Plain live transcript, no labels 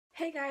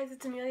Hey guys,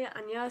 it's Amelia.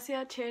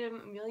 안녕하세요. 제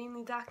이름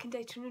Amelia입니다.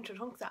 근데 저는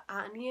조종사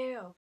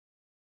아니에요.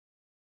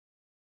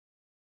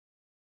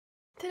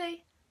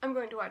 Today, I'm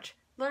going to watch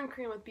Learn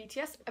Korean with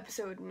BTS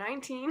episode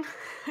 19.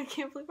 I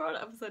can't believe we're on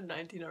episode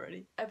 19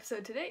 already.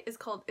 Episode today is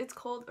called It's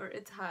Cold or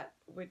It's Hot,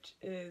 which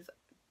is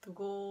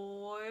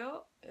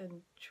뜨거워요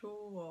and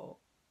추워.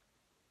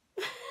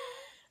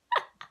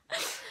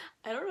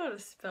 I don't know how to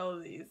spell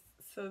these,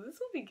 so this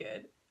will be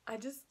good. I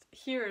just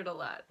hear it a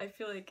lot. I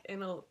feel like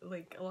in a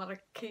lot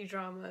of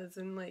K-dramas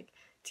and like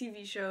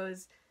TV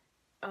shows,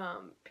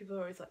 people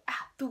are always like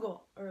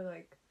뜨거 or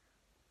like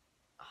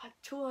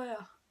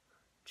추워요.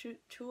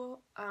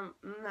 추워? I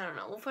don't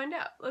know. We'll find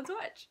out. Let's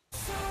watch.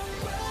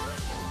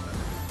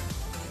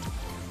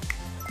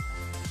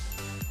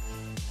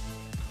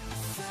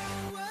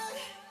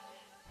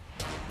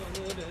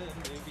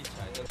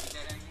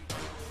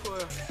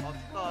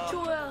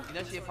 추워요. 이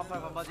날씨에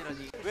반팔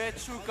반바지라니 왜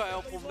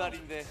추울까요?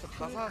 봄날인데.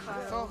 가사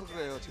써서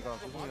그래요. 제가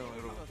죄송해요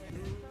여러분.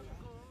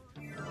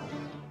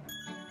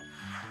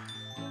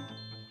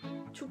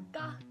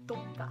 춥다,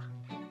 덥다.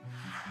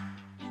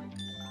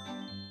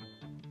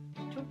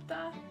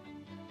 춥다,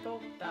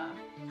 덥다.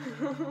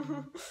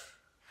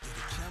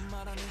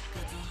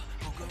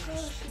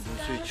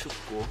 무수히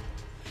춥고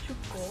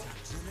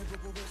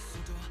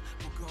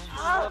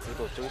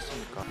그래도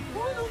어쩌겠습니까?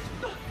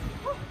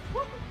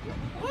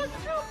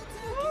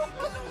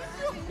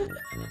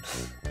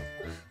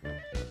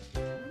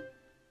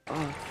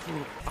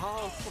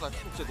 나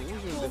진짜 너무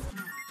싫은데.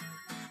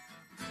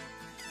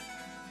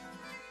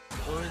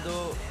 오늘도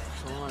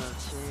좋은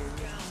아침.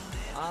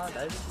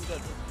 날씨가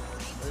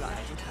별로 안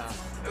좋다.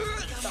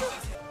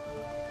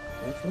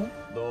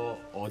 너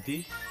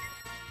어디?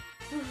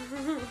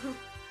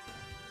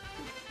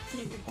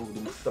 너무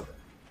춥다.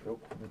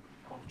 에어컨.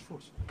 추워.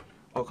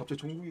 갑자기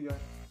종국이.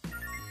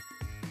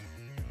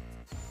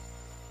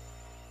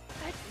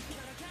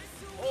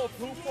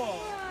 배고파.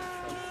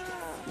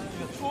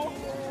 야, 추워?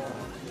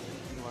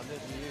 이러면 안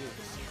되지.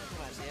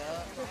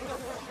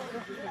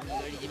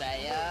 놀리지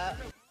마요.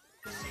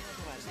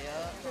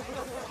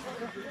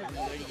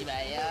 놀리지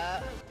마요.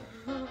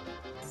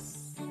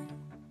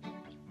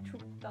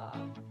 춥다.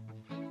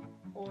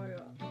 오요.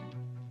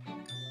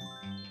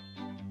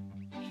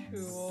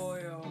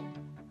 추워요.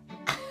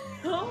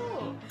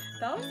 Oh,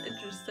 that was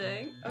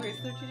interesting. Okay, so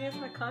they're teaching us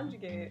how to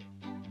conjugate.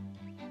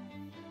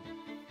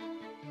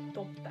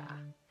 덥다.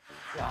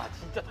 야,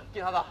 진짜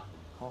덥긴 하다.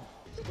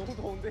 너무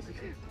더운데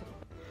지금.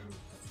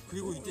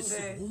 그리고 이때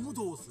진짜 네. 너무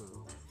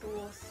더웠어요.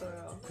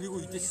 더웠어요. 그리고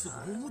이때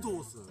진짜 너무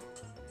더웠어요.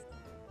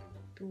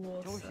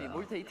 정우 씨 더웠어요.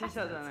 몰타 이틀치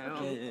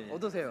하잖아요. 예.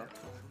 어떠세요?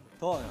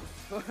 더워요.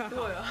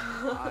 더워요.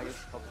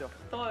 역시 덥죠.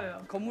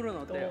 더워요. 건물은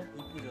어때요?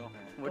 이쁘죠?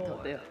 몰타 더워요.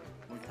 어때요?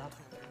 몰타?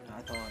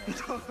 더워요.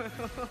 더워요.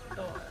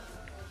 더워.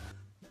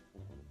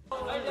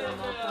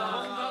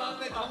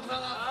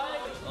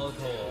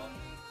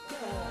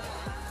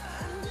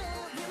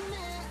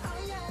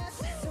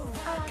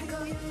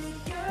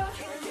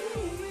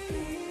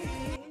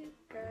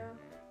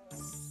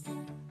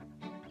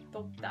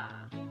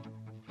 덥다.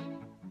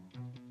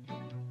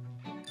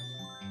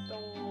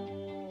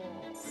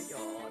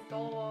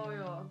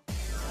 더워요.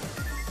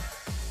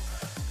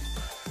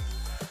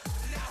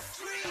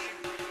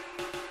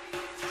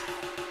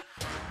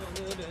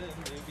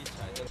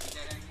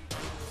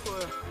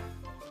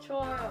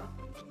 추워요.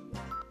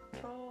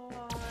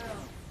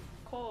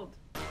 Cold.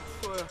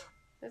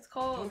 It's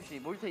cold. 정우 씨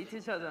몰타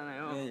이틀치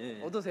하잖아요.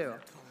 예. 어떠세요?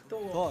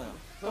 더워요.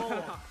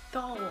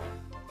 더워.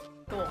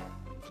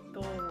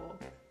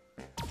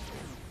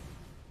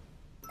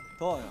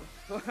 더워요.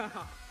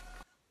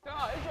 자,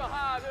 1초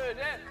하나, 둘,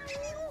 셋.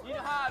 2초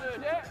하나, 둘,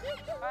 셋.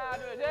 하나,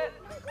 둘, 셋.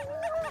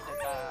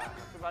 됐다.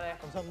 출발해.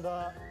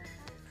 감사합니다.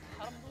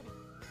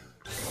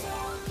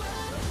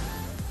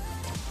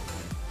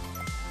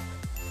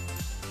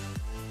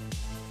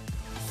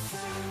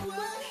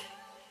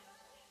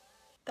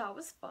 That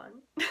was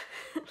fun.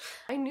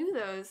 I knew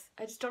those.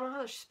 I just don't know how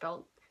they're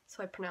spelled,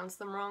 so I pronounce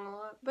them wrong a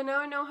lot. But now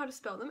I know how to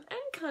spell them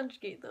and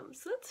conjugate them,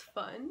 so that's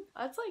fun.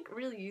 That's like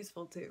really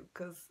useful too,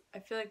 because I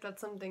feel like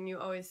that's something you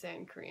always say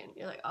in Korean.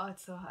 You're like, oh,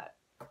 it's so hot.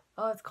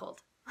 Oh, it's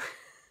cold.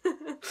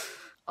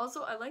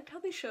 Also, I liked how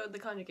they showed the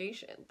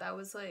conjugation. That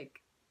was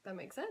like, that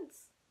makes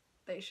sense.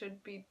 They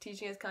should be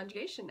teaching us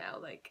conjugation now.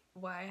 Like,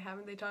 why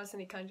haven't they taught us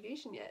any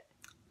conjugation yet?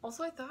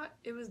 Also, I thought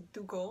it was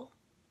두고.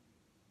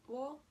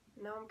 Well,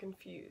 now I'm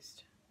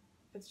confused.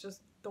 It's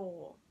just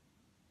더워.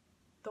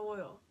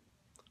 더워요.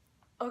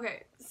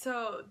 Okay,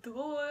 so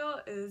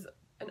뜨거워요 is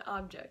an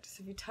object.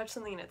 So if you touch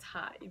something and it's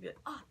hot, you'd be like,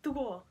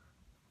 뜨거워.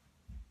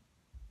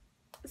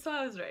 So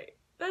I was right.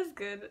 That's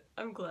good.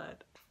 I'm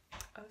glad.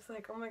 I was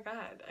like, oh my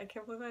god, I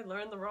can't believe I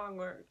learned the wrong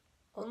word.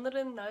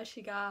 오늘은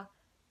날씨가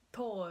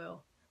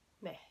더워요.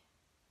 네,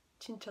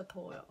 진짜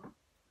더워요.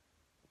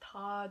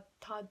 다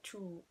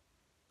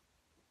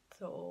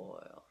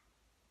더워요.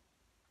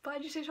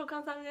 봐주셔서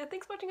감사합니다.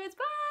 Thanks for watching, guys.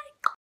 Bye!